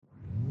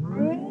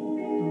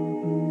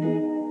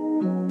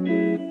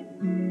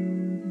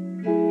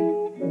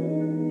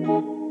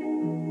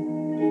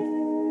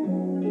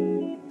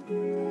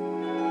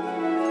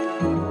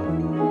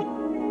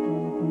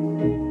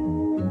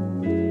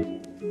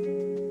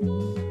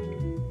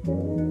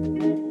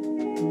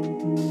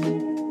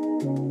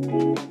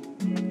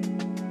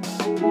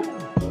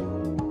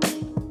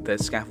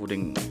there's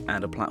scaffolding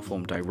and a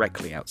platform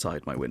directly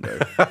outside my window.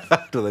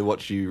 Do they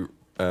watch you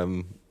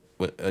in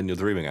your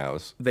dreaming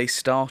hours? They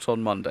start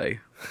on Monday.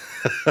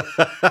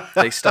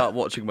 They start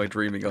watching my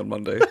dreaming on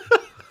Monday.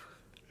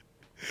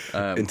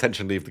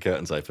 Intentionally leave the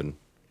curtains open.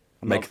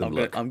 Make them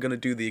look. I'm going to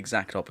do the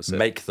exact opposite.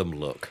 Make them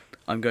look.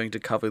 I'm going to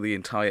cover the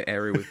entire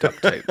area with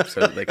duct tape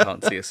so that they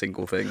can't see a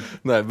single thing.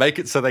 No, make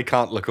it so they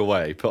can't look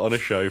away. Put on a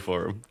show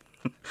for them.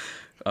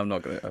 I'm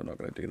not going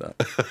to do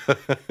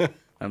that.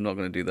 I'm not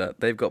going to do that.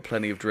 They've got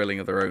plenty of drilling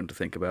of their own to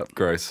think about.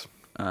 Gross.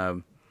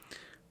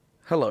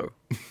 Hello,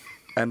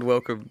 and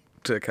welcome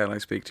to Can I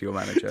Speak to Your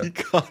Manager? You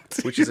can't.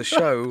 Which is a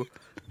show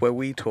where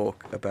we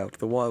talk about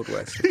the Wild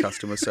West of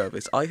customer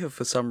service. I have,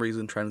 for some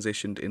reason,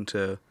 transitioned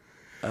into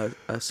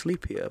a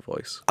sleepier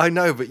voice. I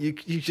know, but you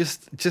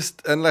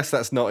just unless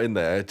that's not in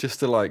there,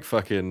 just to like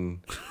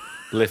fucking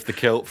lift the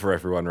kilt for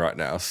everyone right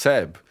now.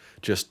 Seb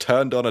just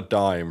turned on a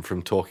dime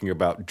from talking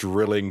about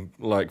drilling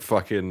like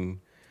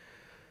fucking.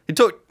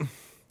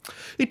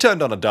 He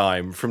turned on a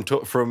dime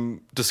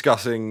from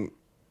discussing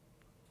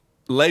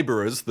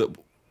labourers that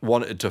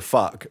wanted to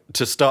fuck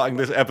to starting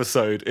this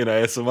episode in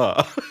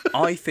ASMR.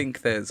 I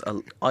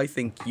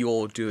think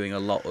you're doing a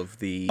lot of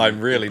the.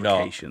 I'm really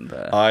not.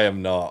 There. I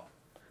am not.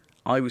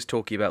 I was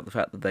talking about the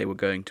fact that they were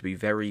going to be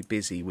very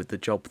busy with the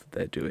job that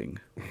they're doing.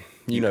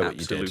 You know what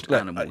you did.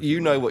 Look,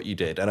 you know what you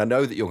did, and I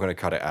know that you're going to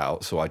cut it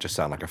out, so I just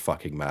sound like a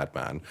fucking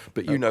madman.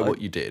 But you know what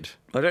you did.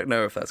 I don't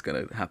know if that's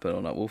going to happen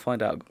or not. We'll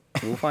find out.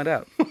 We'll find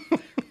out.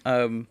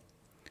 But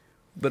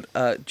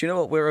do you know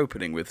what we're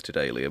opening with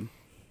today, Liam?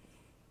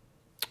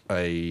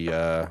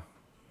 A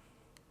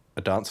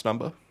dance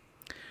number?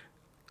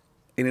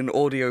 In an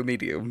audio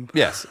medium.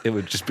 Yes, it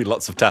would just be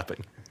lots of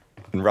tapping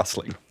and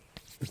rustling.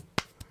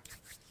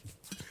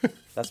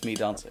 That's me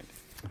dancing.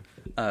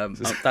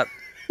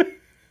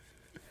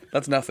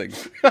 That's nothing.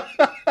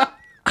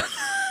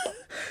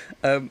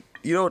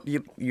 You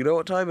know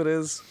what time it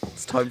is?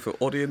 It's time for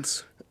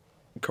audience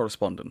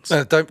correspondence.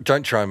 No,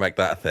 don't try and make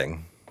that a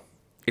thing.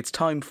 It's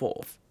time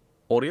for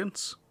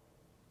audience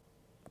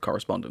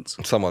correspondence.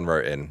 Someone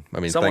wrote in.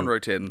 Someone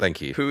wrote in.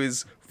 Thank you. Who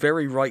is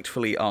very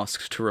rightfully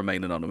asked to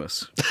remain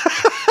anonymous.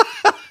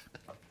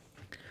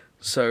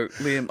 So,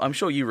 Liam, I'm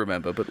sure you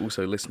remember, but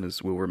also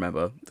listeners will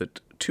remember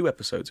that 2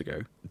 episodes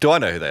ago... Do I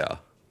know who they are?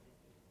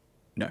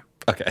 No.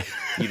 Okay.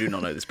 You do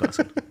not know this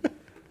person.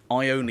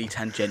 I only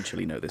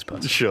tangentially know this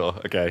person. Sure,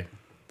 okay.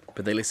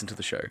 But they listen to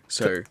the show.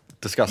 So,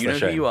 discuss their shame. You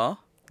know who you are?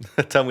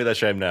 Tell me their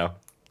shame now.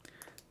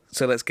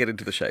 So let's get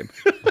into the shame.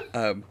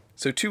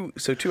 So two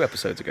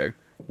episodes ago,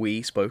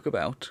 we spoke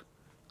about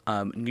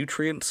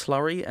nutrient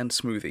slurry and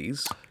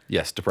smoothies.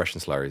 Yes,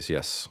 depression slurries,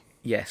 yes.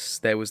 Yes,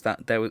 there was that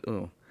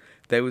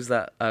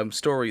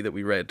story that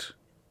we read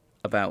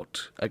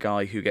about a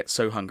guy who gets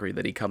so hungry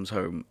that he comes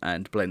home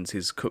and blends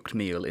his cooked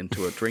meal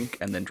into a drink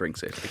and then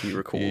drinks it, if you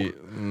recall.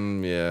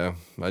 Yeah,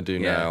 I do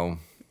now.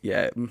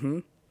 Yeah,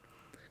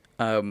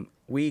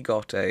 we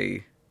got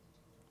a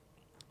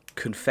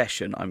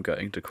confession, I'm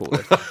going to call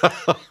it,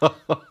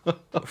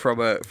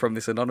 from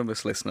this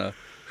anonymous listener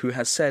who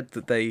has said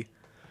that they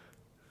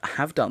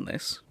have done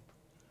this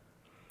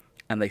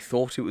and they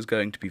thought it was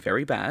going to be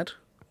very bad,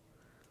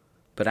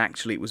 but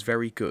actually it was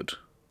very good.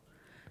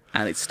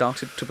 And it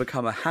started to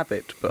become a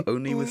habit, but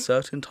only with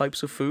certain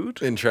types of food.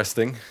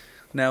 Interesting.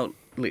 Now,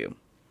 Liam.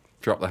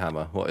 Drop the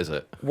hammer. What is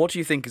it? What do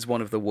you think is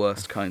one of the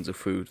worst kinds of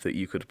food that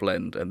you could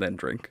blend and then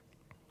drink?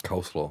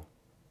 Coleslaw.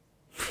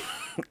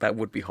 That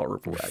would be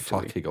horrible,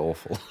 actually. Fucking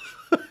awful.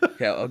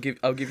 Yeah, I'll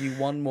give you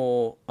one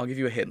more. I'll give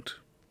you a hint.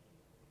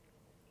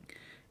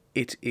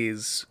 It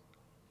is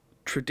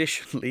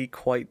traditionally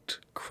quite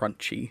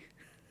crunchy.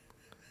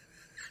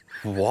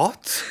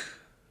 What?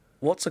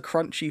 What's a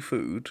crunchy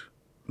food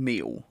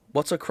meal?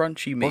 What's a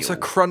crunchy meal? What's a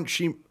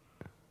crunchy...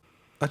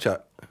 Actually,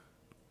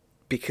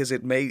 because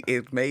it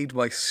made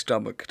my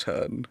stomach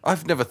turn.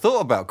 I've never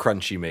thought about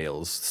crunchy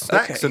meals.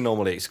 Snacks are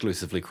normally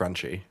exclusively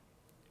crunchy.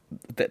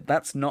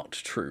 That's not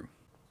true.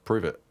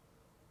 Prove it.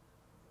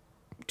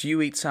 Do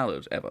you eat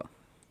salad ever?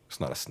 It's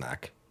not a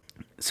snack.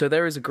 So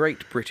there is a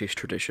great British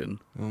tradition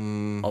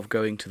of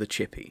going to the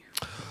chippy.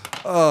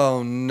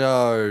 Oh,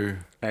 no.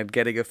 And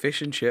getting a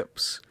fish and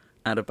chips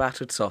and a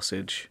battered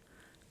sausage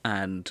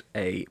and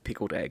a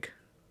pickled egg.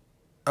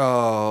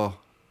 Oh.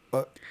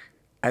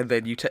 And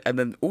then and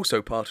then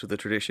also part of the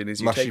tradition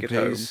is you mushy take it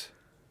peas.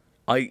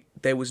 home.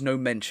 There was no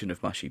mention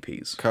of mushy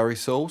peas. Curry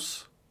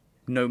sauce?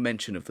 No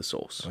mention of the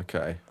sauce.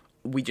 Okay.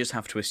 We just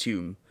have to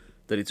assume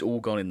that it's all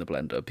gone in the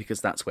blender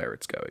because that's where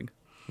it's going.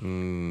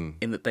 In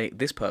that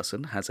this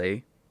person has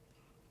a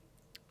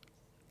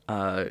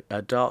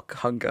dark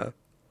hunger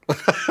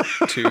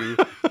to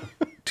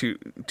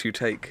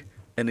take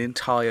an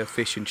entire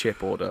fish and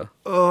chip order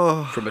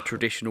from a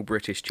traditional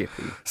British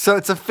chippy. So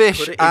it's a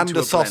fish and a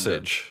blender,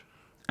 sausage.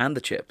 And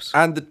the chips.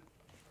 And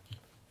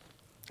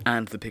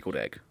the pickled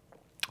egg.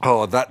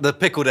 Oh, the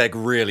pickled egg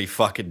really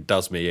fucking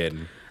does me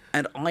in.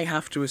 And I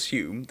have to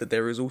assume that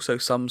there is also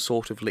some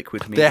sort of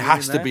liquid meat. There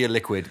has to be a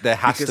liquid.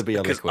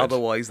 Because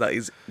otherwise that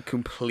is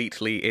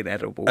completely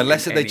inedible.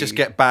 Unless they just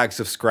get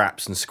bags of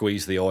scraps and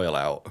squeeze the oil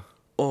out.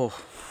 Oh,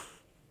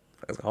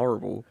 that's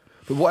horrible.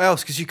 But what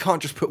else? Because you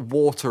can't just put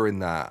water in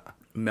that.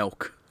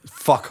 Milk.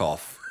 Fuck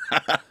off.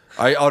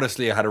 I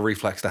honestly had a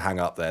reflex to hang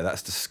up there.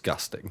 That's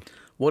disgusting.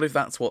 What if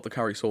that's what the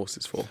curry sauce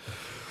is for?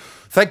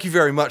 Thank you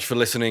very much for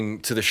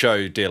listening to the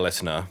show, dear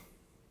listener.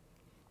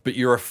 But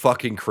you're a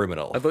fucking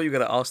criminal. I thought you were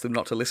going to ask them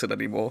not to listen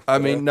anymore. I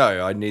mean,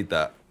 no, I need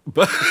that.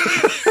 But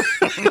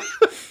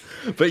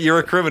but you're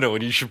a criminal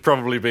and you should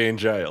probably be in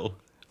jail.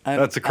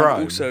 That's a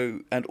crime.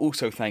 And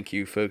also thank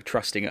you for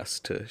trusting us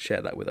to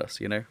share that with us,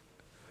 you know?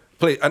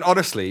 Please, and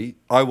honestly,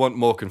 I want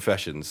more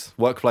confessions,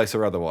 workplace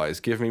or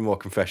otherwise. Give me more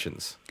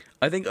confessions.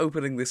 I think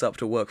opening this up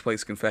to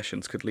workplace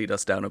confessions could lead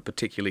us down a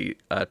particularly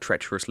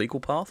treacherous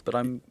legal path, but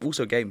I'm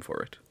also game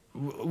for it.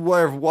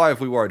 Why have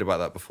we worried about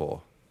that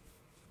before?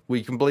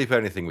 We can bleep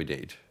anything we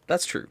need.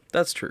 That's true.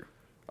 That's true.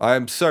 I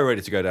am so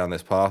ready to go down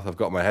this path. I've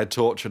got my head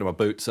torch and my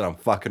boots and I'm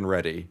fucking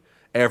ready.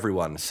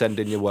 Everyone, send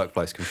in your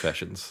workplace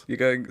confessions. You're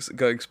going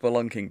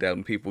spelunking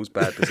down people's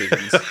bad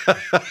decisions.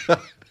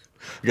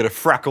 You're going to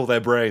frackle their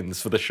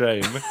brains for the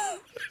shame.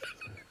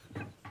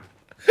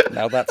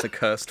 Now that's a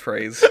cursed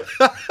phrase.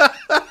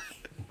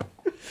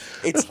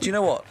 Do you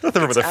know what?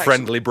 Nothing wrong with a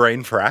friendly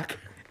brain frack.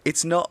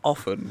 It's not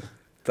often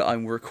that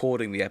I'm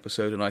recording the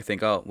episode and I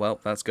think, oh, well,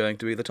 that's going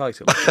to be the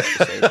title of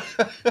the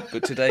episode.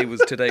 But today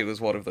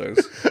was one of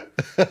those.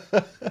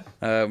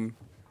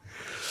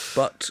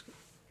 But,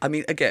 I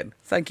mean, again,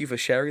 thank you for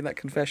sharing that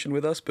confession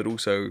with us, but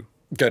also...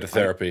 Go to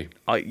therapy.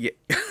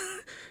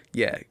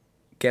 Yeah,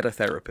 get a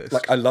therapist.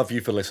 I love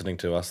you for listening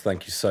to us.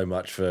 Thank you so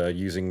much for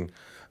using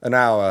an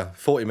hour,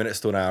 40 minutes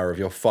to an hour of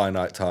your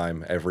finite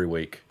time every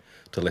week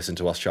to listen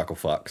to us chuckle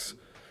fucks.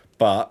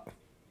 But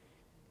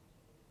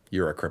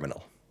you're a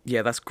criminal.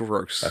 Yeah, that's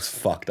gross. That's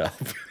fucked up.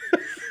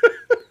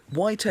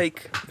 Why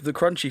take the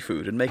crunchy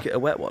food and make it a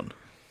wet one?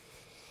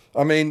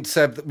 I mean,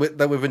 Seb, we've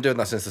been doing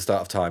that since the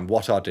start of time.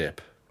 What our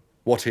dip?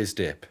 What is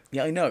dip?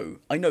 Yeah, I know,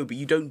 but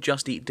you don't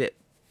just eat dip.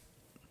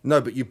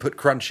 No, but you put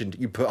crunch in,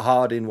 you put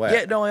hard in wet.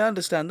 Yeah, no, I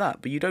understand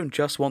that, but you don't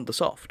just want the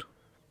soft.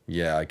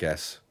 Yeah, I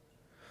guess.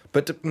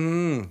 But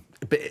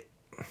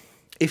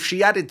if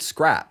she added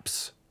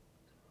scraps...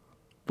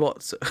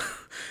 What?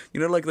 You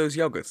know, like those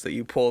yogurts that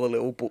you pour the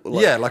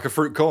little... Yeah, like a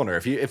fruit corner.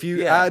 If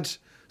you add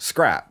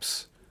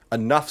scraps,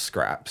 enough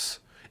scraps,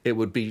 it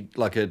would be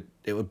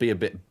a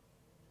bit...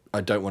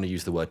 I don't want to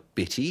use the word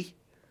bitty,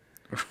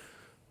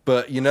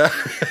 but you know,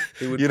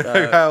 It would, you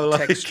know how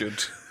like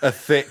textured. a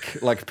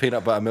thick like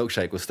peanut butter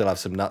milkshake will still have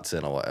some nuts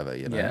in or whatever,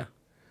 you know,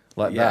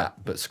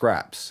 that, but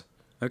scraps.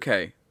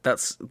 Okay,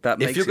 that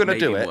makes. If you're gonna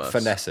do it, worse.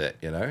 finesse it,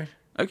 you know.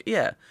 Okay,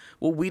 yeah.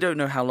 Well, we don't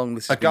know how long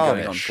this has been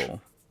going on for,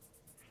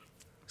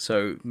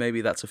 so maybe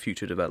that's a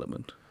future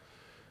development.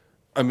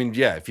 I mean,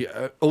 yeah. If you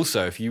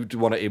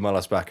want to email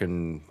us back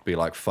and be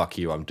like, "Fuck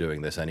you, I'm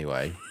doing this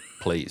anyway,"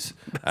 please,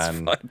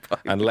 and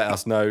let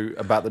us know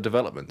about the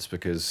developments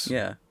because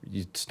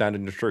you stand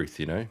in the truth,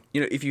 you know.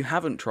 You know, if you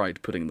haven't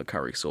tried putting the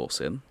curry sauce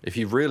in, if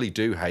you really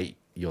do hate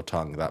your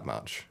tongue that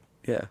much,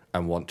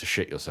 and want to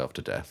shit yourself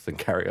to death, then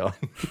carry on.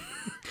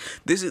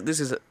 This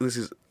is.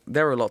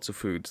 There are lots of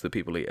foods that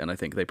people eat, and I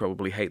think they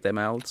probably hate their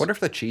mouths. Wonder if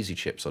they're cheesy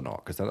chips or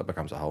not, because then that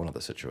becomes a whole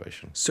other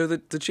situation. So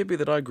the chippy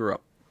that I grew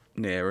up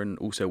near and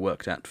also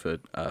worked at for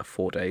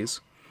 4 days,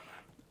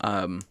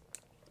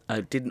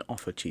 didn't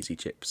offer cheesy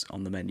chips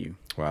on the menu.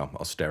 Wow,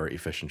 austerity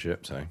fish and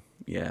chips, eh?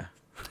 Yeah.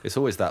 It's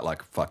always that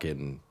like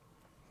fucking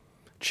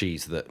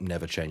cheese that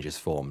never changes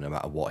form no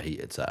matter what heat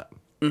it's at.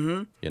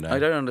 Mm-hmm. You know? I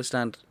don't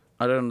understand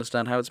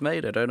how it's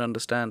made. I don't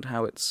understand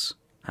how it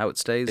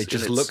stays. It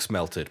just looks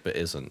melted but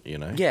isn't, you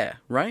know? Yeah,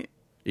 right?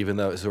 Even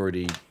though it's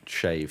already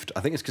shaved.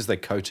 I think it's because they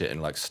coat it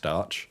in like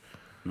starch.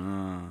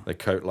 They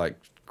coat like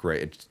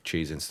grated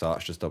cheese in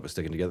starch to stop it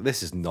sticking together.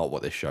 This is not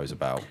what this show's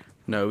about.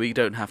 No, we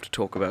don't have to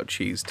talk about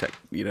cheese,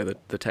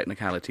 the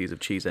technicalities of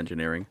cheese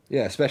engineering.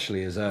 Yeah,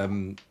 especially as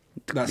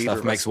that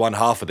stuff makes one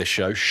half of this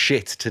show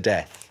shit to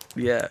death.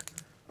 Yeah.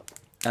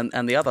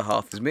 And the other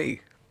half is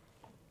me.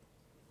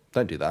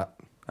 Don't do that.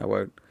 I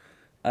won't.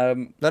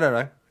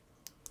 No.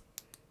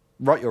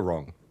 Right or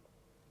wrong?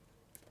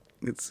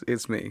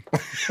 It's me.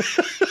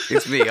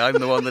 It's me. I'm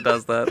the one that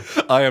does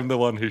that. I am the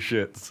one who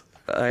shits.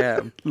 I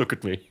am. Look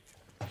at me.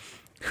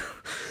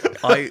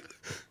 I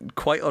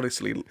quite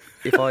honestly,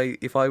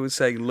 if I was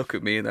saying look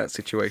at me in that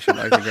situation,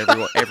 I think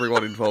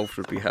everyone involved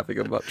would be having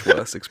a much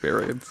worse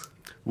experience.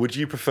 Would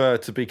you prefer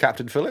to be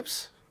Captain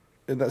Phillips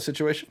in that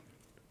situation?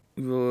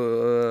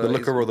 The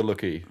looker or the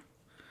looky?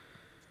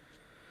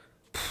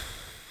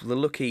 The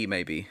looky,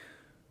 maybe.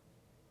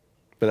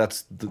 But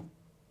that's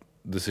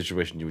the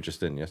situation you were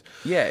just in, yes?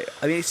 Yeah,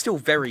 I mean, it's still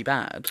very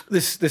bad.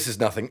 This is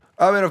nothing.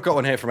 I mean, I've got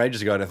one here from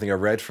ages ago, I don't think I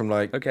read from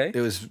like... Okay.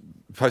 It was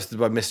posted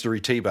by Mystery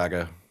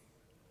Teabagger.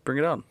 Bring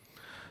it on.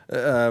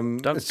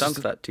 Dunk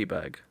that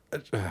teabag.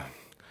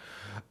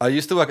 I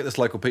used to work at this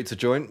local pizza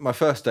joint. My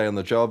first day on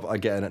the job, I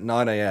get in at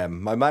 9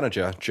 a.m. My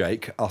manager,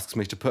 Jake, asks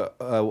me to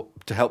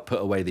help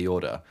put away the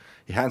order.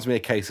 He hands me a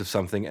case of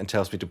something and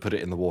tells me to put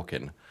it in the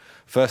walk-in.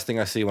 First thing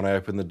I see when I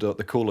open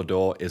the cooler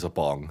door is a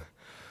bong.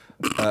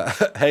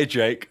 Hey,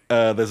 Jake,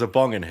 there's a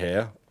bong in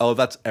here. Oh,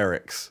 that's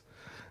Eric's.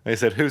 And he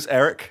said, "Who's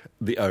Eric?"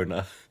 The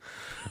owner.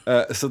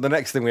 So the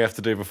next thing we have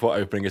to do before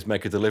opening is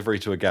make a delivery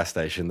to a gas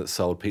station that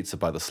sold pizza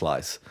by the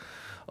slice.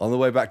 On the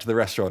way back to the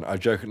restaurant, I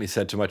jokingly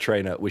said to my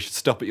trainer, "We should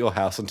stop at your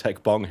house and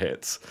take bong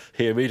hits."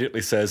 He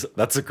immediately says,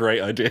 "That's a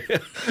great idea."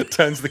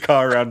 Turns the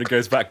car around and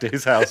goes back to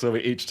his house where we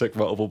each took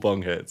multiple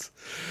bong hits.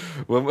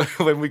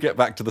 When we get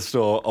back to the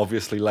store,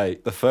 obviously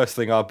late, the first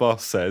thing our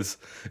boss says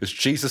is,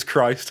 "Jesus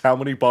Christ, how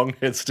many bong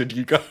hits did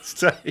you guys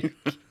take?"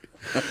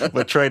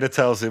 My trainer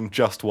tells him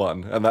just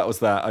one, and that was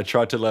that. I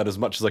tried to learn as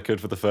much as I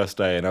could for the first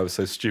day, and I was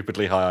so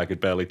stupidly high I could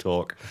barely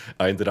talk.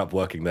 I ended up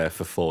working there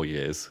for 4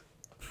 years.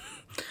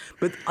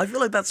 But I feel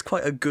like that's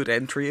quite a good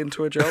entry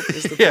into a job.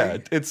 Is the Yeah,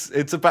 thing.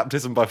 it's a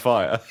baptism by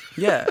fire.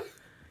 Yeah.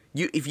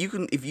 If you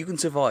can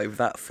survive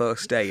that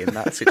first day in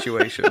that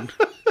situation,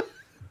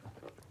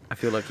 I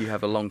feel like you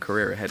have a long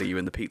career ahead of you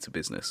in the pizza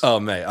business.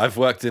 Oh mate, I've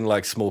worked in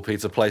like small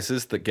pizza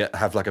places that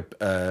have like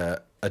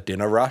a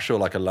dinner rush or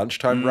like a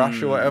lunchtime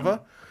rush or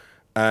whatever.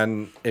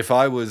 And if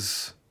I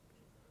was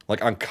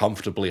like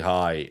uncomfortably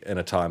high in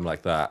a time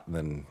like that,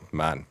 then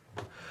man,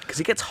 Because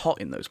it gets hot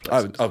in those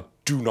places. I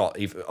do not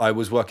even. I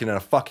was working in a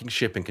fucking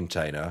shipping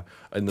container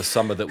in the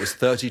summer that was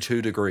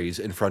 32 degrees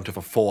in front of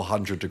a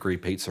 400-degree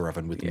pizza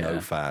oven with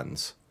no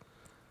fans.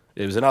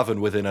 It was an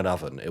oven within an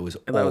oven. It was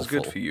And that was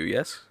awful. good for you,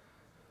 yes?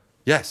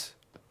 Yes.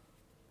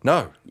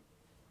 No.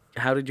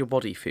 How did your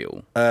body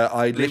feel? I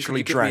Liam,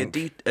 literally could you give drank.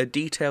 me a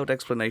detailed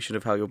explanation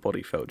of how your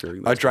body felt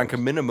during this. I drank a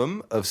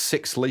minimum of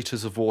 6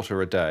 litres of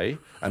water a day,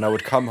 and I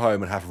would come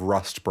home and have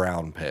rust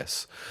brown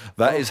piss.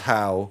 That is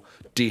how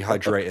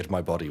dehydrated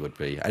my body would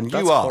be. And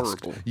That's you asked.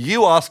 horrible.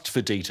 You asked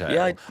for detail.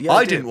 Yeah, I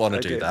I didn't did. want to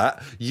I do did.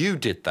 that. You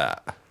did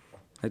that.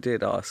 I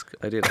did ask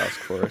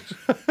for it.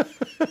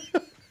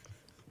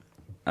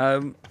 I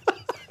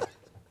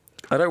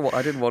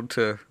didn't want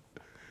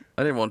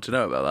to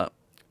know about that.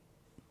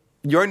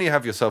 You only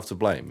have yourself to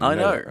blame. You I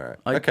know. that,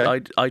 right?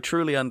 Okay. I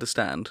truly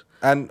understand.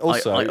 And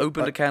also, I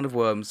opened a can of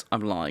worms.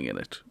 I'm lying in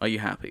it. Are you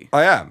happy?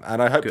 I am,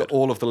 and I hope Good. that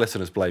all of the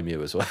listeners blame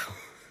you as well.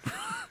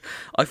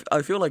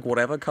 I feel like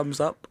whatever comes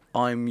up,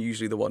 I'm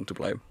usually the one to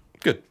blame.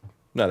 Good.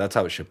 No, that's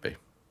how it should be.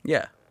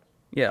 Yeah.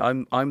 Yeah,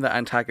 I'm the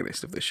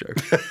antagonist of this show.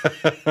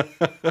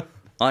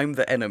 I'm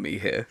the enemy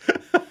here.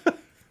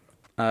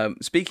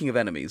 Speaking of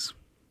enemies,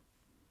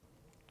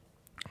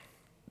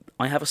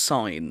 I have a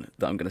sign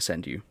that I'm going to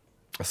send you.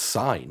 A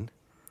sign?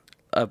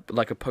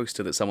 Like a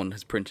poster that someone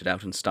has printed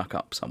out and stuck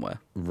up somewhere.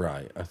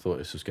 Right. I thought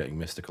this was getting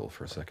mystical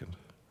for a second.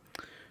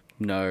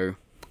 No.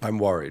 I'm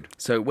worried.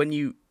 So when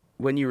you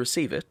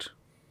receive it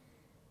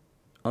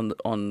on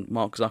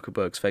Mark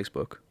Zuckerberg's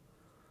Facebook,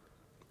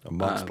 A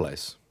Mark's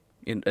place.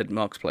 at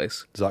Mark's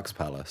place, Zuck's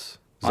Palace.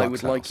 I Zuck's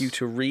would like house. you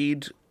to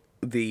read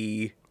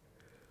the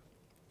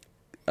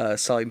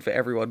sign for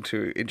everyone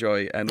to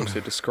enjoy and also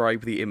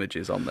describe the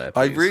images on there,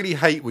 I please. really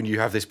hate when you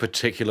have this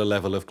particular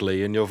level of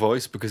glee in your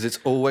voice because it's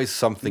always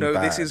something No,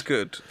 bad. this is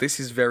good. This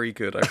is very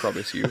good, I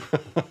promise you.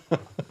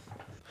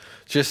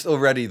 Just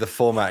already the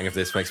formatting of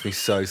this makes me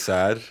so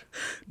sad.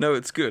 No,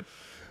 it's good.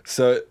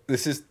 So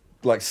this is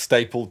like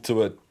stapled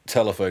to a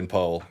telephone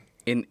pole.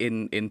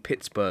 In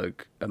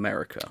Pittsburgh,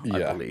 America, I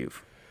Yeah.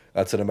 believe.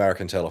 That's an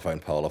American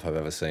telephone pole if I've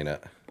ever seen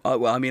it.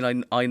 Well, I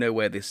mean, I know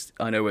where this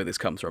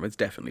comes from. It's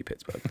definitely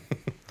Pittsburgh.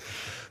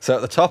 So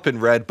at the top in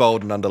red,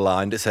 bold and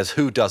underlined, it says,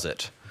 "Who does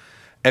it?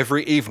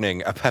 Every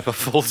evening a pepper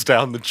falls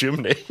down the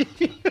chimney."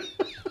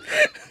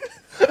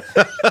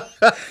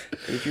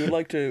 If you would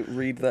like to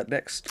read that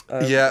next...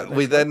 Yeah, next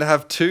we then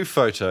have 2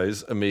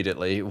 photos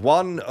immediately.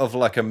 One of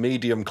like a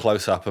medium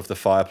close-up of the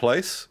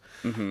fireplace,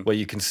 where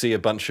you can see a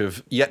bunch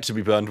of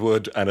yet-to-be-burned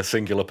wood and a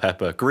singular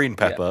pepper, green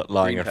pepper,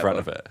 lying green in front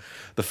pepper. of it.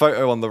 The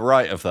photo on the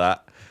right of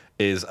that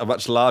is a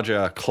much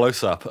larger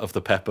close-up of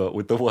the pepper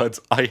with the words,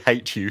 "I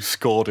hate you,"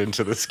 scored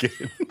into the skin.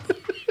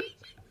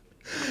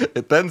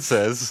 It then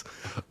says,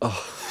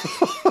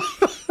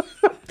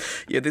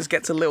 Yeah, this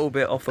gets a little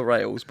bit off the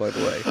rails, by the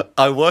way.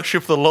 "I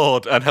worship the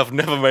Lord and have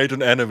never made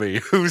an enemy.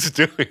 Who's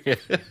doing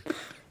it?"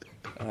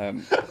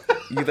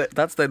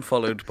 That's then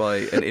followed by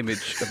an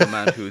image of a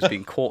man who has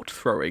been caught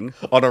throwing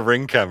On a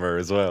ring camera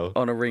as well.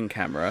 on a ring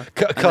camera.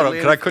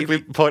 Can I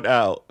quickly point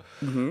out?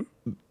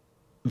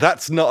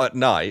 That's not at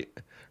night.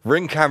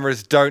 Ring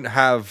cameras don't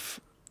have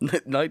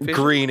Night vision?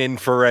 green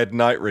infrared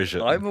night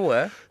vision. I'm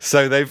aware.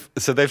 So they've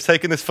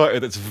taken this photo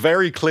that's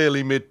very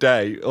clearly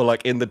midday or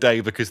like in the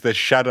day because there's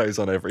shadows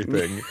on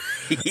everything,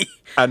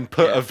 and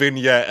put a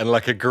vignette and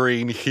like a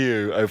green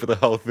hue over the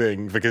whole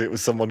thing because it was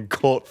someone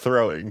caught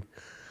throwing.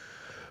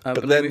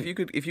 But then- if you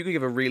could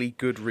give a really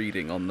good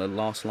reading on the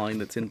last line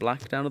that's in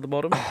black down at the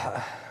bottom.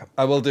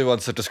 I will do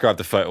once I describe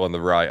the photo on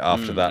the right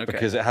after that okay.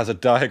 because it has a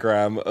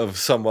diagram of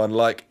someone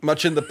like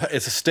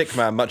it's a stick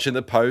man much in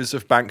the pose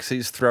of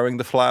Banksy's throwing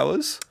the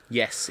flowers.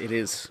 Yes, it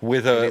is.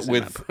 With It is in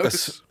that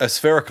pose. a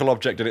spherical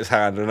object in its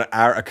hand and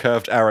a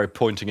curved arrow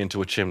pointing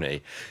into a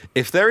chimney.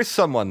 If there is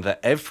someone that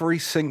every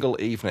single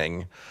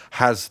evening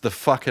has the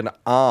fucking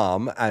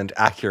arm and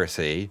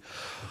accuracy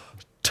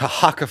to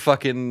huck a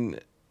fucking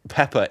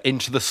pepper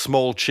into the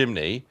small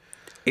chimney,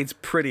 It's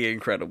pretty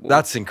incredible.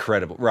 That's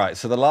incredible. Right,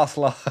 so the last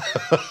line...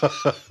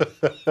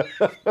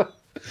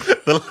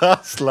 the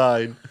last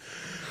line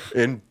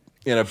in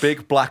a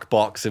big black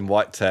box in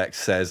white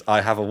text says,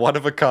 I have a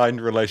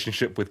one-of-a-kind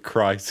relationship with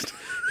Christ.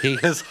 He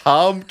has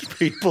harmed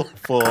people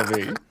for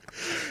me.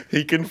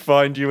 He can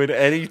find you in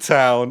any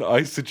town.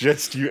 I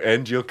suggest you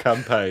end your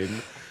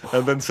campaign.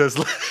 And then says,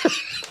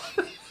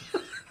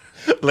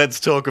 let's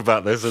talk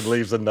about this, and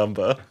leaves a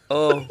number.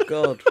 Oh,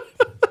 God.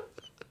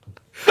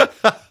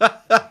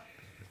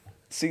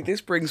 See,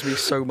 this brings me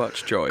so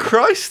much joy.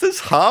 Christ has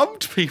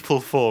harmed people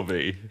for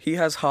me. He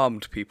has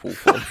harmed people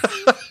for me.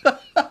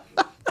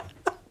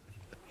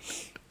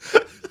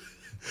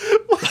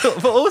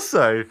 But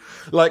also,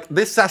 like,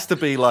 this has to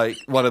be like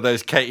one of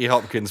those Katie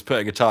Hopkins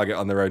putting a target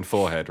on their own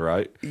forehead,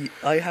 right?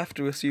 I have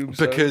to assume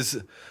so.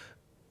 Because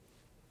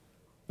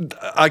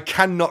I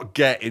cannot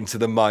get into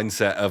the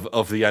mindset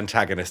of the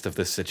antagonist of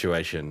this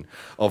situation,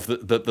 of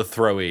the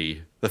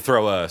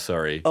thrower,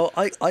 sorry. Oh,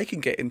 I can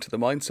get into the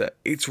mindset.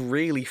 It's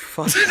really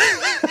funny.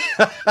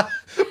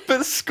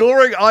 But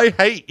scoring I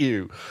hate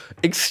you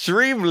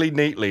extremely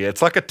neatly.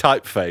 It's like a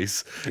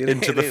typeface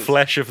into the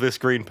flesh of this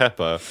green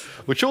pepper,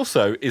 which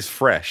also is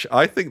fresh.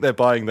 I think they're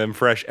buying them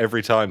fresh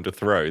every time to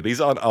throw.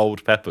 These aren't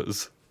old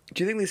peppers.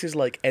 Do you think this is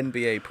like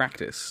NBA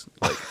practice?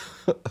 Like,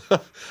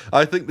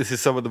 I think this is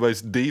some of the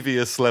most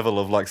devious level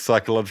of like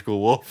psychological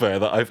warfare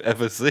that I've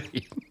ever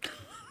seen.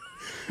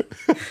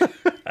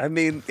 I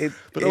mean, it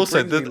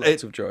also brings me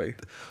lots of joy.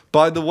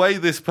 By the way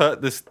this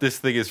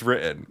thing is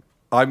written,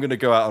 I'm going to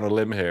go out on a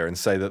limb here and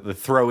say that the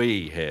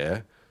throwee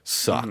here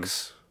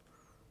sucks.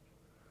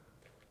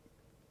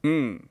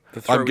 The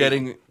I'm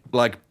getting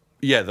like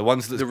the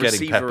ones that's the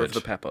getting receiver peppered. of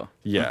the pepper.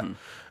 Yeah. Mm-hmm.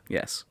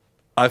 Yes.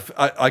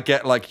 I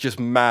get like just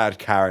mad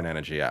Karen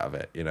energy out of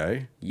it, you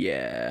know?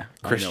 Yeah.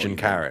 Christian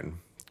Karen.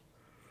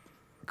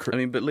 I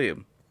mean, but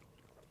Liam,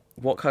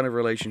 what kind of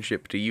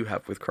relationship do you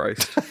have with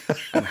Christ?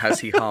 And has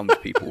he harmed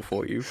people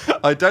for you?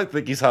 I don't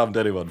think he's harmed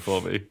anyone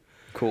for me.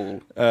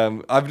 Cool.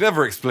 I've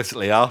never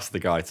explicitly asked the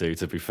guy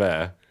to be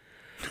fair.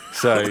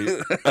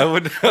 So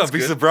I'd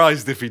be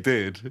surprised if he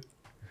did.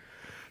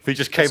 If he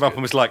just came up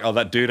and was like, oh,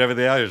 that dude over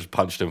there, I just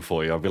punched him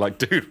for you. I'd be like,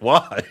 dude,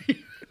 why?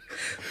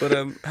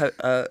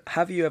 But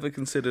have you ever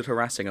considered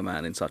harassing a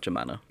man in such a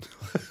manner?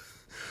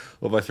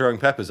 Well, by throwing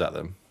peppers at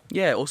them?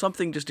 Yeah, or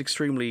something just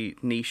extremely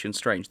niche and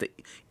strange.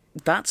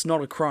 That's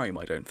not a crime,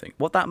 I don't think.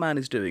 What that man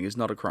is doing is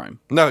not a crime.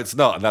 No, it's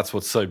not, and that's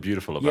what's so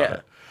beautiful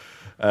about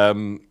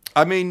it.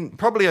 I mean,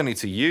 probably only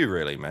to you,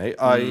 really, mate.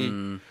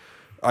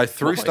 I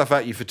threw stuff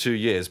at you for 2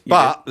 years,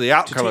 but the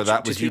outcome of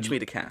that was to teach me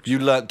to catch. You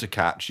learnt to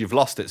catch. You've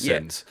lost it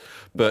since,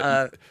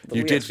 but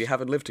you did. We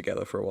haven't lived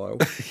together for a while.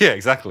 Yeah,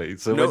 exactly.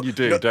 So when you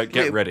do, don't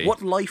get ready.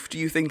 What life do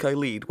you think I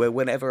lead? Where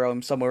whenever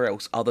I'm somewhere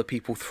else, other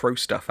people throw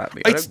stuff at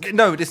me.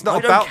 It's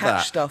not about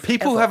that.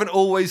 People haven't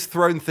always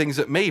thrown things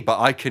at me, but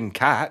I can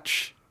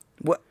catch.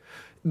 What?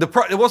 The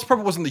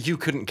problem wasn't that you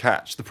couldn't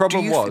catch. The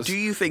problem was... Do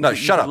you think... No,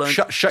 shut up.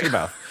 Shut your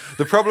mouth.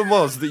 The problem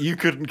was that you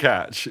couldn't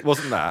catch. It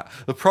wasn't that.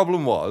 The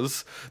problem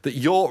was that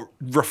your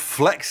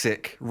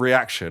reflexic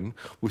reaction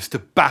was to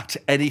bat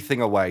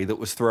anything away that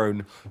was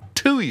thrown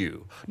to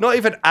you, not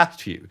even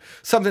at you.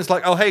 Something's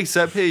like, oh, hey,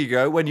 Seb, here you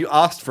go. When you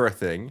asked for a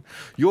thing,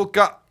 your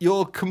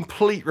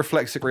complete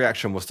reflexic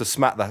reaction was to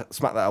smack that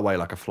away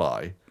like a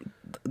fly.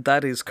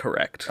 That is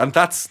correct. And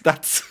that's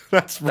That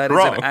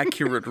wrong. is an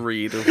accurate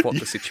read of what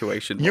the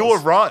situation was. You were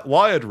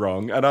wired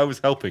wrong, and I was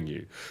helping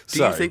you.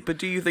 Do you think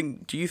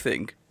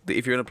that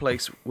if you're in a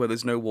place where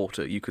there's no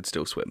water, you could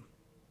still swim?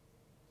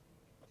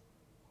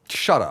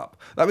 Shut up.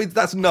 I mean,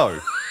 that's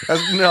no.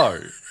 That's no.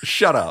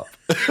 Shut up.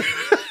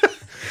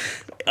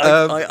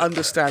 I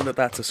understand that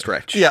that's a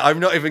stretch. Yeah, I'm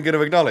not even going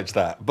to acknowledge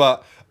that.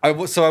 But I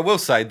will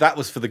say that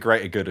was for the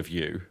greater good of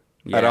you.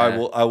 Yeah. And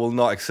I will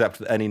not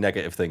accept any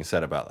negative things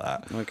said about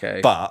that.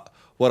 Okay. But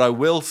what I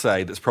will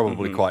say that's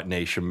probably quite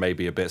niche and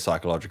maybe a bit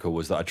psychological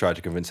was that I tried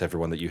to convince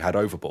everyone that you had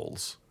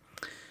overballs.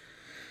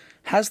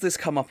 Has this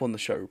come up on the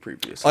show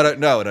previously? I don't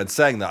know. And I'm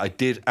saying that I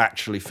did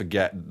actually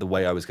forget the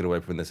way I was going to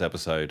open this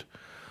episode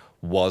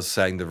was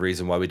saying the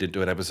reason why we didn't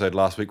do an episode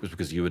last week was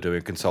because you were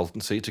doing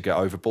consultancy to get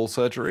overball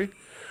surgery.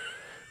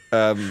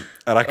 And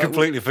I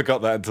completely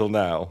forgot that until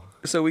now.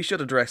 So we should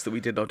address that we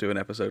did not do an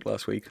episode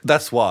last week.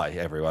 That's why,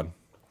 everyone.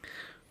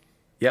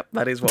 Yep,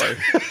 that is why.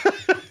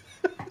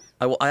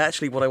 I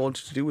actually, what I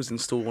wanted to do was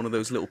install one of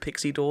those little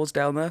pixie doors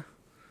down there.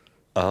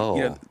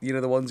 Oh. You know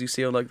the ones you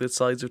see on like the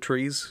sides of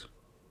trees?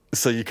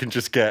 So you can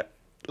just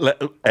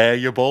air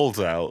your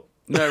balls out.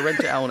 No, rent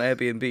it out on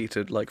Airbnb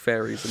to like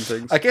fairies and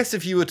things. I guess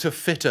if you were to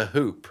fit a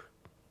hoop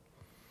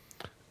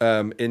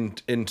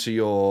into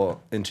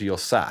your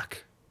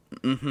sack,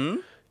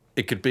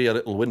 it could be a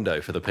little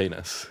window for the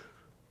penis.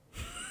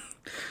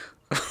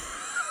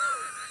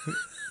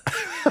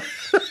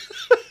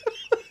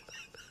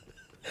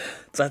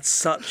 That's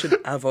such an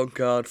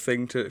avant-garde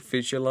thing to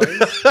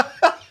visualize.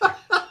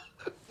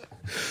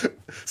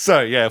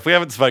 So, yeah, if we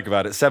haven't spoke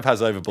about it, Seb has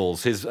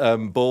overballs. His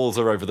balls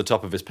are over the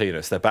top of his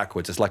penis. They're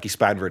backwards. It's like he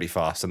spanned really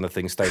fast and the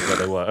things stayed where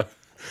they were.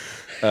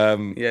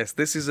 Yes,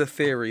 this is a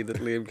theory that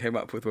Liam came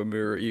up with when we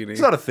were at uni.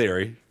 It's not a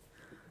theory.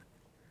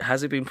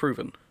 Has it been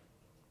proven?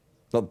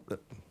 Not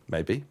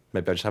maybe.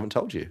 Maybe I just haven't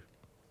told you.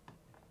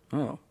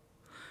 Oh.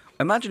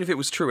 Imagine if it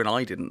was true and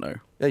I didn't know.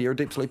 Yeah, you're a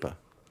deep sleeper.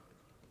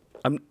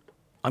 I'm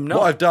not.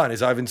 What I've done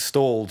is I've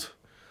installed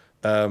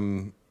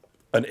an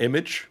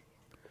image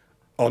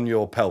on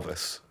your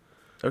pelvis.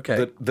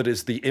 Okay. That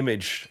is the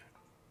image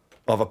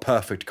of a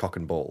perfect cock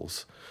and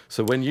balls.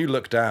 So when you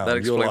look down,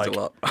 That you're explains like, a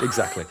lot.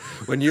 Exactly.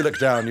 When you look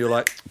down, you're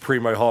like,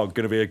 primo hog,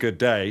 going to be a good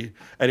day.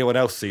 Anyone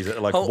else sees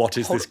it, like, what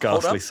is this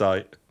hold ghastly up.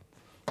 sight?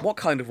 What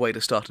kind of way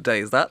to start a day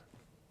is that?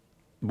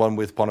 One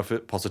with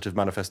positive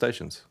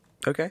manifestations.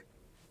 Okay.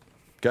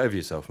 Get over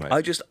yourself, mate.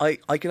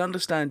 I can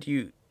understand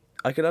you.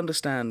 I can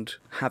understand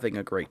having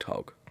a great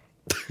hog,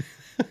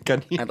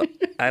 Can you?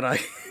 and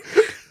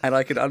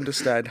I can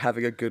understand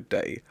having a good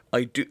day.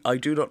 I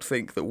do not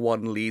think that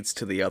one leads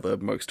to the other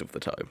most of the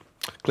time.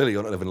 Clearly,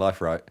 you're not living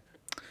life right.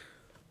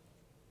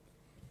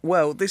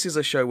 Well, this is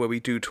a show where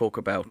we do talk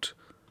about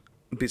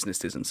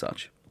businesses and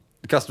such.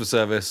 Customer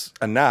service,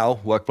 and now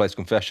workplace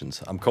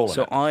confessions. I'm calling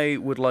So it. I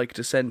would like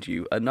to send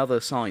you another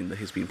sign that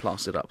has been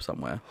plastered up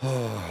somewhere,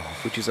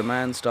 which is a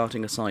man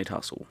starting a side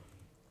hustle.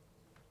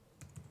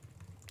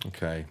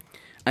 Okay.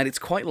 And it's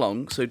quite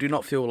long, so do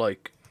not feel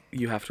like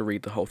you have to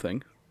read the whole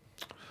thing.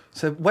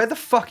 So where the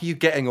fuck are you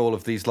getting all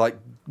of these, like,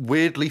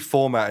 weirdly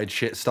formatted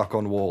shit stuck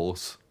on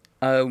walls?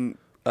 How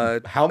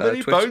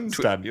many bones,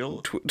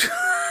 Daniel?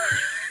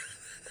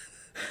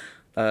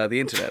 The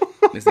internet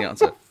is the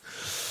answer.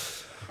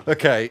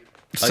 Okay,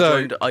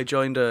 so I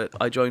joined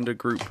a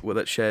group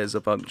that shares a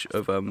bunch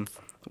of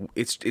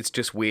it's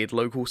just weird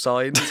local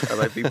signs,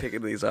 and I've been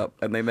picking these up,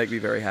 and they make me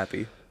very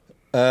happy.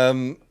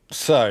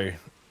 So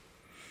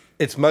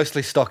it's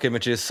mostly stock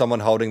images: someone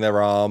holding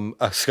their arm,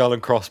 a skull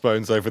and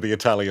crossbones over the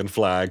Italian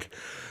flag,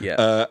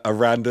 a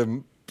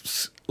random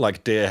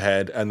like deer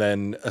head, and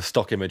then a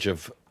stock image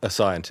of a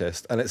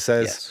scientist, and it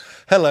says, Yes.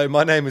 "Hello,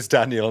 my name is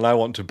Daniel, and I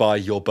want to buy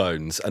your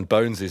bones." And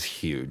bones is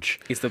huge.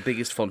 It's the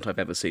biggest font I've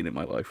ever seen in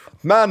my life.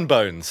 Man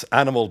bones,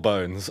 animal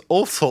bones,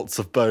 all sorts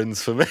of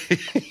bones for me.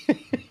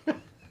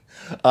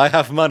 I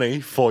have money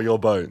for your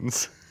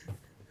bones.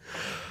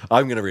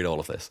 I'm going to read all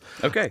of this.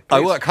 Okay, I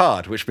please. work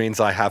hard, which means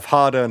I have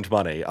hard-earned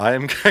money. I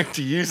am going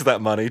to use that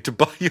money to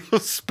buy your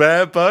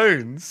spare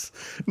bones.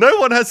 No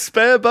one has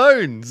spare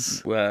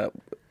bones. Well,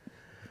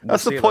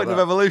 That's see the point about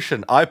of that.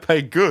 evolution. I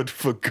pay good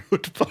for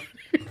good bones.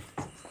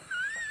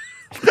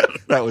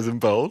 That was in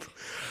bold.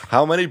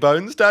 How many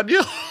bones,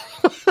 Daniel?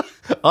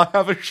 I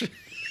have a...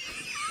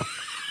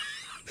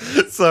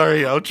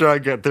 Sorry, I'll try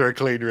and get through a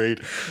clean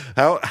read.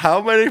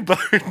 How many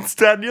bones,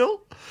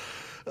 Daniel?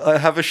 I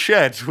have a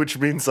shed, which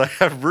means I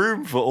have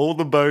room for all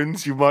the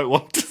bones you might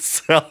want to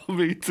sell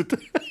me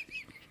today.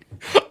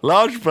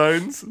 Large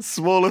bones,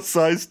 smaller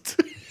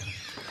sized...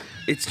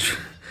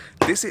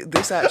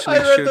 This actually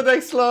I read should... the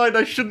next line.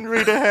 I shouldn't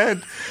read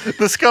ahead.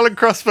 The skull and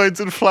crossbones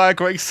and flag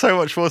makes so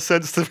much more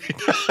sense to me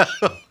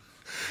now.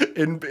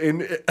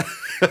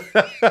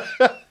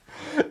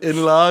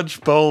 In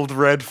large, bold,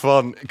 red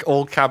font,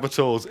 all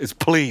capitals, is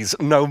please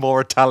no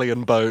more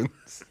Italian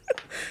bones.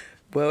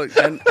 Well,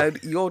 and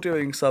you're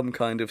doing some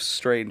kind of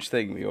strange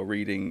thing where you're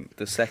reading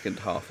the second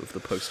half of the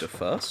poster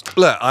first.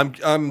 Look,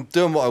 I'm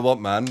doing what I want,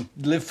 man.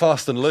 Live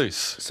fast and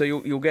loose. So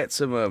you'll get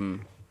some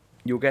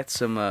Well,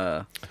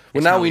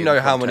 now we Italian know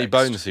how many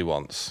context. bones he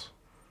wants,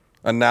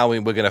 and now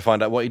we're going to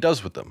find out what he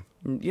does with them.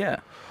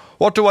 Yeah.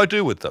 What do I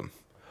do with them?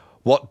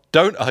 What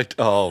don't I...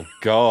 Oh,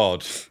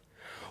 God.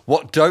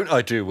 What don't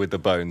I do with the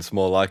bones,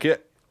 more like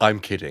it? I'm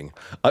kidding.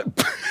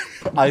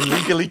 I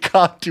legally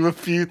can't do a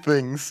few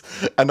things,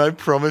 and I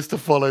promise to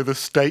follow the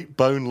state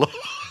bone law.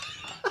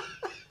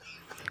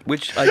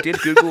 Which I did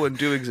Google and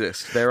do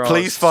exist. There are...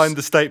 Please find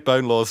the state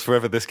bone laws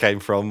wherever this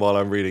came from while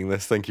I'm reading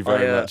this. Thank you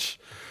very much.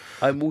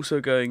 I'm also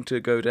going to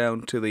go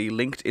down to the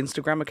linked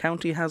Instagram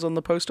account he has on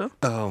the poster.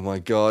 Oh, my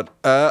God.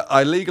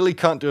 I legally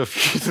can't do a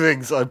few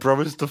things. I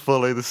promise to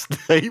follow the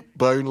state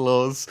bone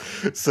laws.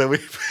 So we...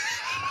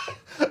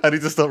 I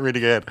need to stop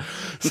reading it.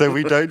 So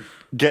we don't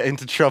get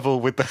into trouble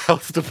with the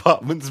health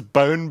department's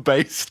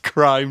bone-based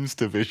crimes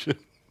division.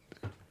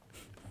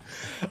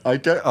 I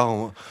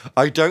don't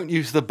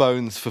use the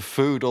bones for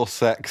food or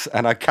sex,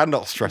 and I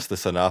cannot stress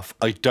this enough.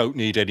 I don't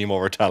need any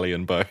more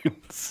Italian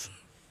bones.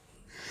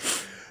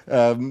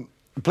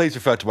 Please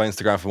refer to my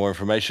Instagram for more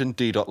information,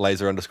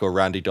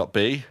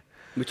 d.laser_randy.b.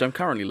 Which I'm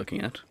currently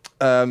looking at.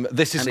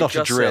 This is And not it a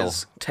just drill.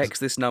 says, text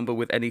this number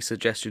with any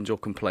suggestions or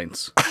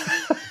complaints.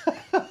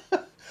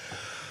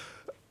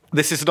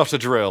 This is not a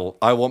drill.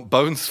 I want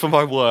bones for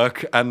my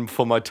work and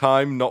for my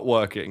time not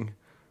working.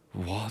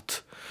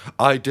 What?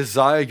 I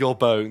desire your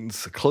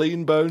bones.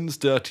 Clean bones,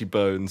 dirty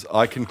bones.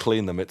 I can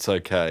clean them, it's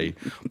okay.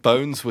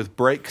 Bones with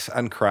breaks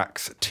and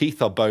cracks.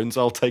 Teeth are bones,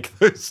 I'll take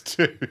those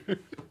too.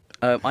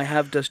 I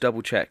have just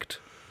double-checked.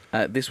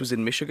 This was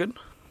in Michigan.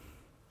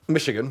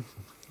 Michigan.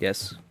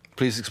 Yes.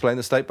 Please explain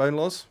the state bone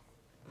laws.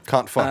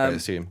 Can't fuck, I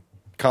assume.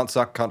 Can't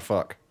suck, can't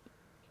fuck.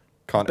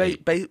 Can't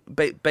eat.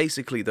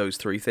 Basically those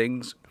three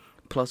things,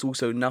 plus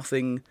also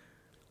nothing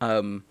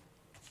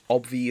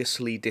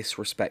obviously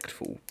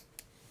disrespectful.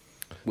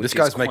 This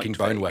guy's making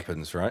bone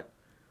weapons, right?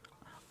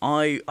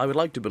 I would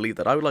like to believe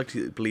that. I would like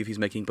to believe he's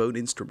making bone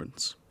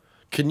instruments.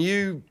 Can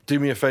you do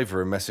me a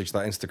favor and message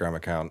that Instagram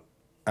account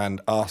and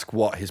ask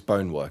what his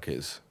bone work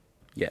is?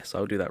 Yes,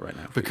 I'll do that right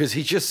now. Because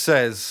he just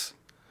says,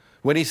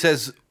 when he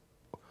says,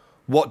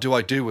 what do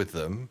I do with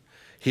them?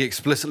 He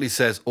explicitly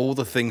says all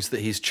the things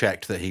that he's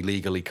checked that he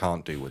legally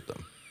can't do with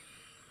them.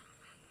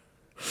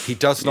 He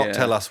does not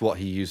tell us what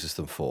he uses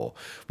them for.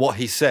 What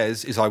he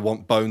says is, I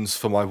want bones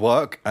for my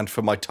work and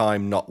for my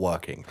time not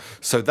working.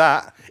 So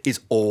that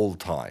is all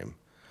time.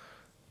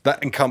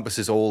 That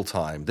encompasses all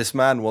time. This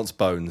man wants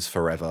bones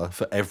forever,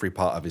 for every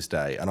part of his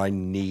day, and I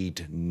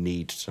need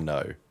to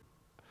know.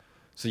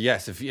 So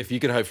yes, if you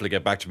can hopefully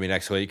get back to me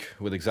next week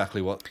with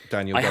exactly what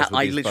Daniel does with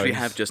these I literally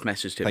bones. have just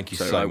messaged him. Thank you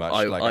so much.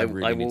 I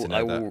really need to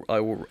know that.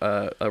 I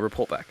will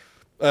report back.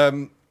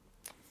 Are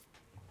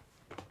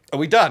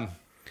we done?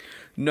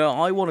 No,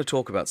 I want to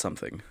talk about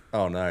something.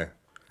 Oh no.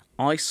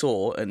 I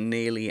saw a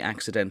nearly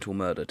accidental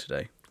murder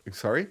today.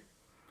 Sorry?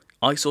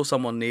 I saw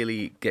someone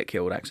nearly get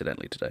killed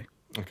accidentally today.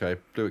 Okay,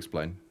 do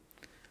explain.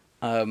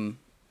 On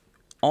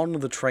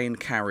the train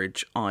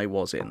carriage I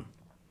was in.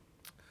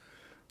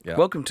 Yeah.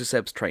 Welcome to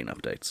Seb's train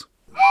updates.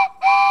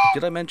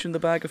 Did I mention the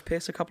bag of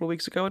piss a couple of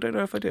weeks ago? I don't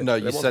know if I did. No,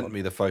 you sent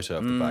me the photo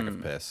of the bag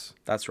of piss.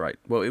 That's right.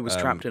 Well, it was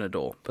trapped in a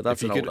door, but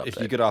that's an old update. If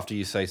you could, after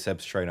you say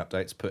Seb's train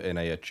updates, put in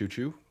a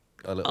choo-choo.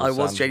 A little I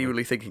was sound.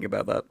 genuinely thinking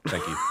about that.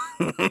 Thank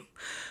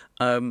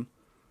you.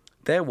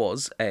 There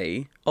was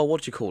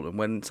what do you call them?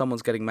 When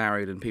someone's getting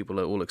married and people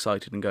are all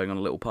excited and going on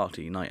a little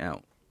party night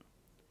out.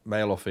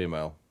 Male or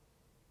female?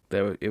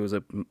 It was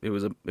a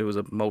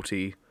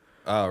multi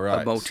Oh,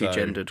 right. a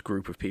multi-gendered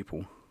group of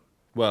people.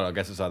 Well, I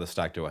guess it's either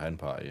stag do or hen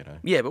party, you know.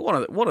 Yeah, but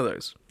one of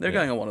those. They're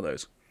going on one of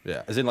those.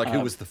 Yeah, as in like who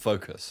was the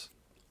focus?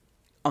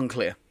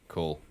 Unclear.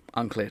 Cool.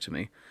 Unclear to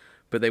me.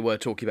 But they were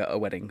talking about a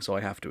wedding, so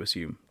I have to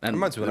assume. And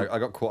reminds me when I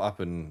got caught up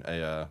in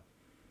a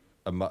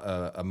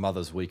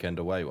mother's weekend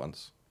away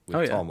once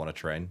with Tom on a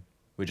train.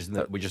 We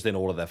just in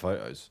all of their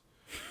photos.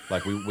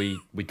 Like we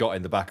got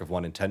in the back of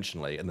one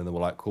intentionally, and then they were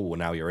like, "Cool, well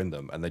now you're in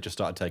them," and they just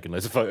started taking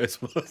loads of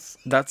photos with us.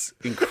 That's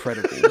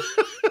incredible.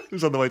 It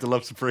was on the way to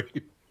Love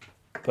Supreme.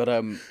 But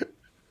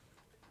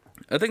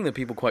a thing that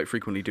people quite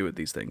frequently do at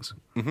these things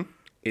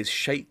is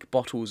shake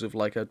bottles of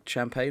like a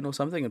champagne or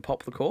something and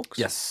pop the corks.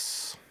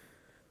 Yes.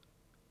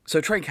 So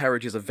train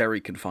carriage is a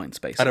very confined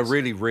space. And a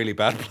really, really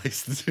bad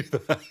place to do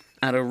that.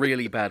 And a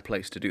really bad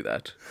place to do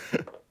that.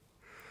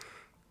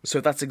 So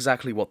that's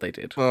exactly what they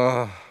did.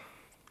 I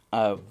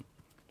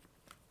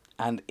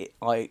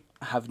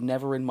have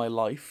never in my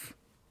life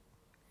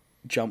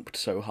jumped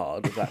so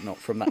hard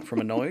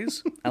from a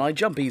noise. And I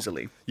jump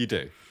easily. You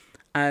do.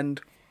 And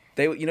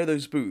they were,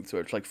 those booths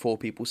where it's like 4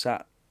 people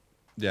sat?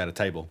 Yeah, at a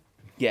table.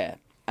 Yeah.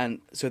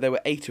 And so there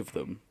were 8 of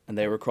them, and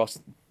they were across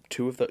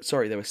 2 of those.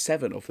 Sorry, there were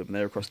 7 of them, and they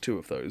were across 2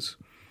 of those.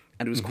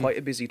 And it was quite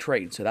a busy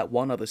train, so that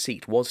one other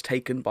seat was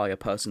taken by a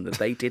person that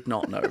they did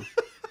not know.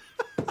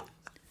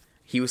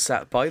 He was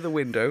sat by the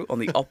window on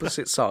the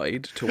opposite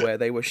side to where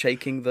they were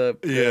shaking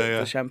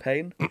the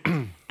champagne,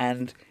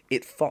 and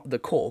the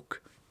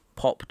cork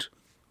popped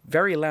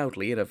very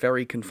loudly in a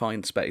very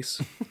confined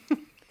space,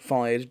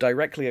 fired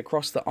directly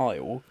across the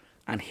aisle,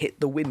 and hit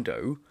the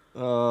window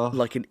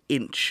like an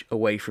inch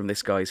away from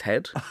this guy's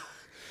head,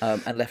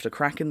 and left a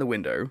crack in the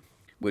window,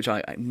 which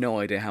I have no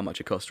idea how much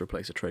it costs to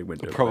replace a train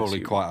window.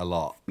 Probably quite a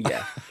lot.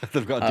 Yeah.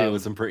 They've got to deal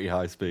with some pretty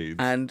high speeds.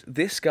 And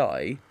this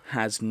guy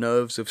has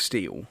nerves of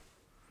steel.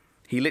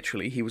 He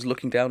was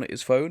looking down at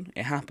his phone.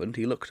 It happened.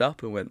 He looked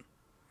up and went,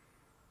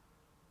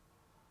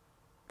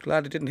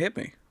 "Glad it didn't hit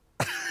me."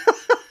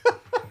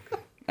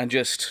 And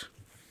just...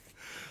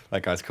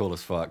 That guy's cool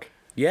as fuck.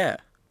 Yeah.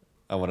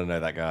 I want to know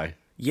that guy.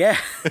 Yeah.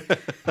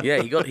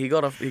 Yeah, he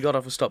got off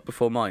a stop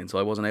before mine, so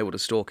I wasn't able to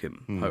stalk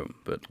him home.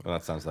 But Well,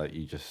 that sounds like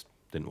you just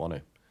didn't want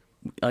to.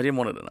 I didn't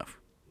want it enough.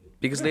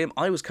 Because Liam,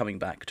 I was coming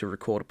back to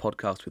record a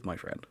podcast with my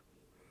friend.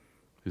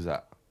 Who's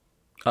that?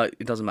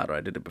 It doesn't matter,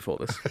 I did it before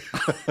this.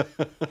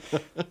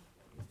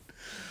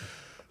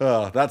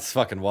 Oh, that's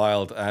fucking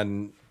wild.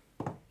 And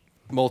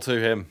more to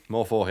him,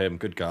 more for him.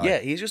 Good guy. Yeah,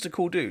 he's just a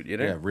cool dude, you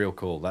know? Yeah, real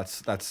cool.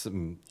 That's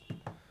some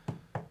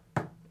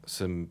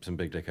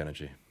big dick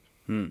energy.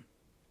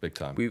 Big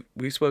time.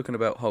 We've spoken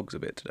about hogs a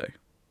bit today.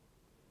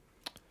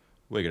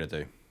 We're gonna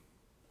do.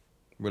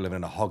 We're living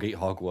in a hog eat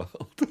hog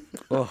world.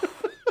 Oh.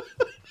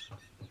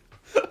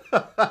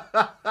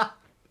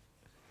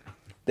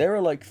 There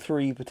are like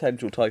 3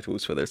 potential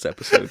titles for this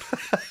episode.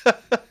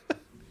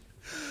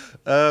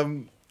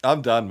 I'm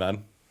done,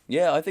 man.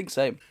 Yeah, I think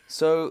same.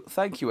 So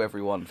thank you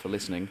everyone for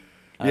listening.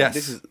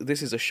 Yes.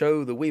 This is a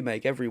show that we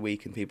make every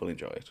week and people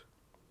enjoy it.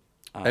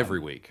 Every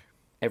week.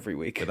 Every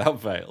week.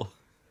 Without fail.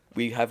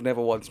 We have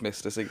never once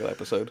missed a single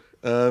episode.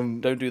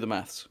 Don't do the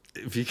maths.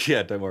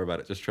 Don't worry about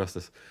it. Just trust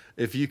us.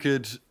 If you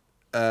could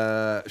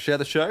share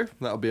the show,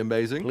 that would be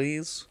amazing.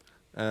 Please.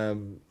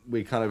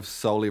 We kind of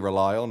solely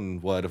rely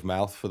on word of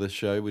mouth for this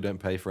show. We don't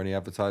pay for any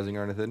advertising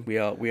or anything. We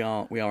are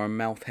a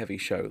mouth heavy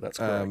show. That's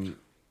correct.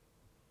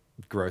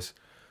 Gross.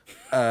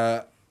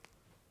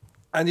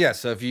 And yeah,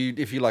 so if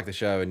you like the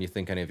show and you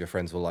think any of your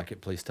friends will like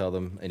it, please tell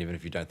them. And even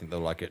if you don't think they'll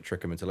like it,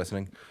 trick them into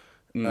listening.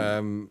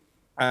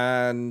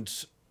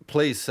 And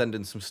please send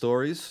in some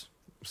stories.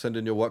 Send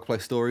in your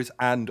workplace stories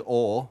and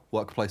or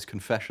workplace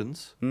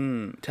confessions.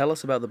 Tell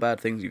us about the bad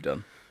things you've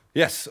done.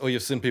 Yes, or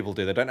you've seen people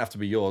do. They don't have to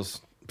be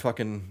yours.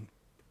 Fucking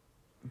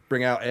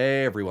bring out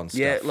everyone's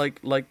Yeah, stuff.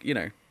 like you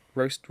know,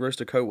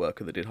 roast a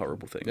coworker that did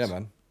horrible things. Yeah,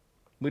 man.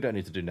 We don't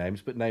need to do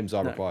names, but names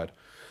are required.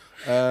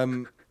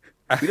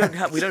 We don't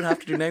have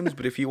to do names,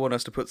 but if you want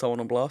us to put someone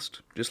on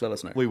blast, just let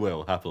us know. We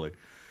will, happily.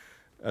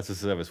 That's a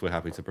service we're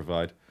happy to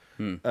provide.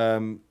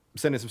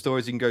 Send in some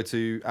stories. You can go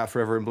to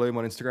 @ForeverInBloom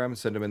on Instagram and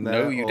send them in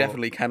there. No, you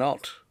definitely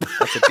cannot.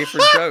 That's a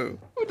different show.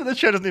 The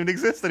show doesn't even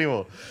exist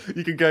anymore.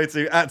 You can go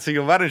to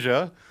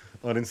 @ToYourManager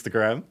on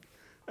Instagram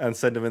and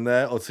send them in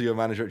there, or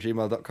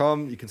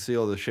toyourmanager@gmail.com. You can see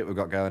all the shit we've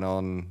got going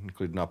on,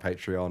 including our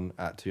Patreon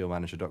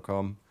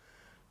 @toyourmanager.com.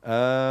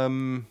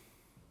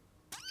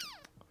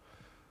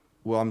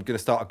 Well, I'm going to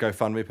start a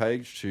GoFundMe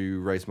page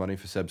to raise money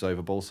for Seb's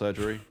overball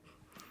surgery.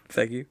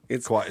 Thank you.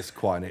 It's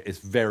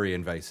very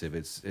invasive.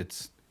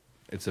 It's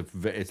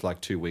like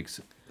 2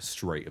 weeks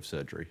straight of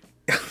surgery.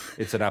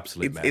 It's an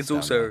absolute mess. It's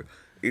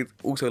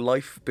also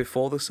life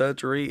before the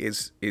surgery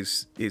is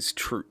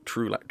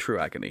true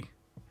agony.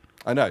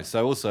 I know.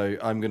 So also,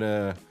 I'm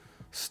gonna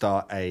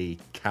start a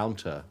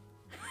counter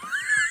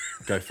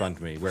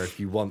GoFundMe where if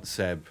you want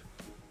Seb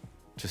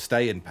to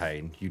stay in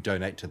pain, you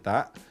donate to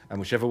that, and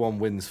whichever one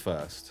wins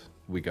first,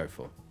 we go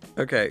for.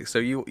 Okay, so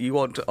you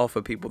want to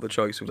offer people the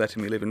choice of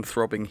letting me live in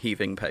throbbing,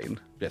 heaving pain?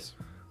 Yes.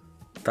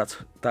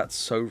 That's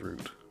so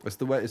rude. It's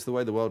the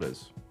way the world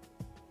is.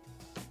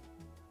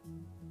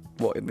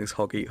 What, in this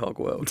hog eat hog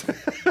world?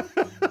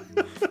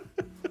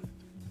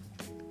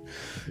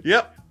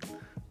 Yep.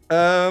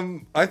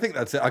 I think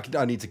that's it.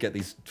 I need to get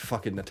these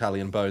fucking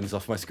Italian bones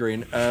off my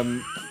screen.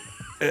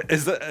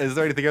 Is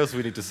there anything else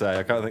we need to say?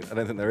 I don't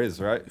think there is,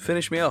 right?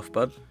 Finish me off,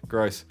 bud.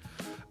 Gross.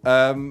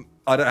 I don't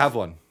have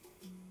one.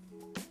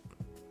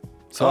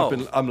 So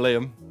I'm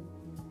Liam.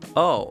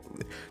 Oh,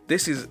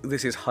 this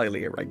is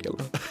highly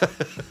irregular.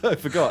 I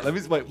forgot.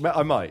 Wait.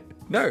 I might.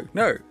 No.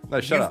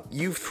 Shut up.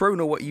 You've thrown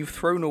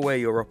away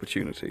your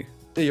opportunity.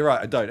 Yeah, you're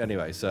right. I don't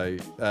anyway. So,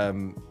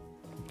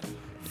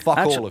 fuck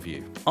all of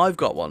you. I've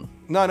got one.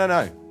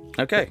 No.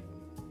 Okay.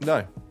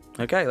 No.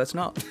 Okay, let's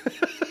not.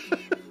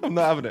 I'm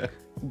not having it.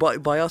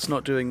 By us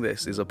not doing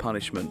this is a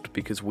punishment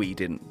because we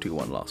didn't do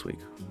one last week.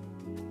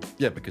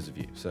 Yeah, because of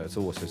you. So it's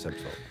also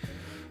Seb's fault.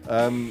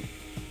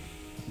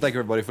 Thank you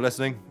everybody for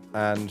listening,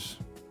 and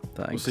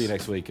we'll see you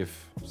next week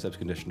if Seb's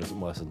condition doesn't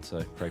worsen.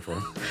 So pray for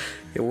him.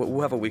 Yeah,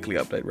 we'll have a weekly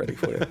update ready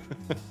for you.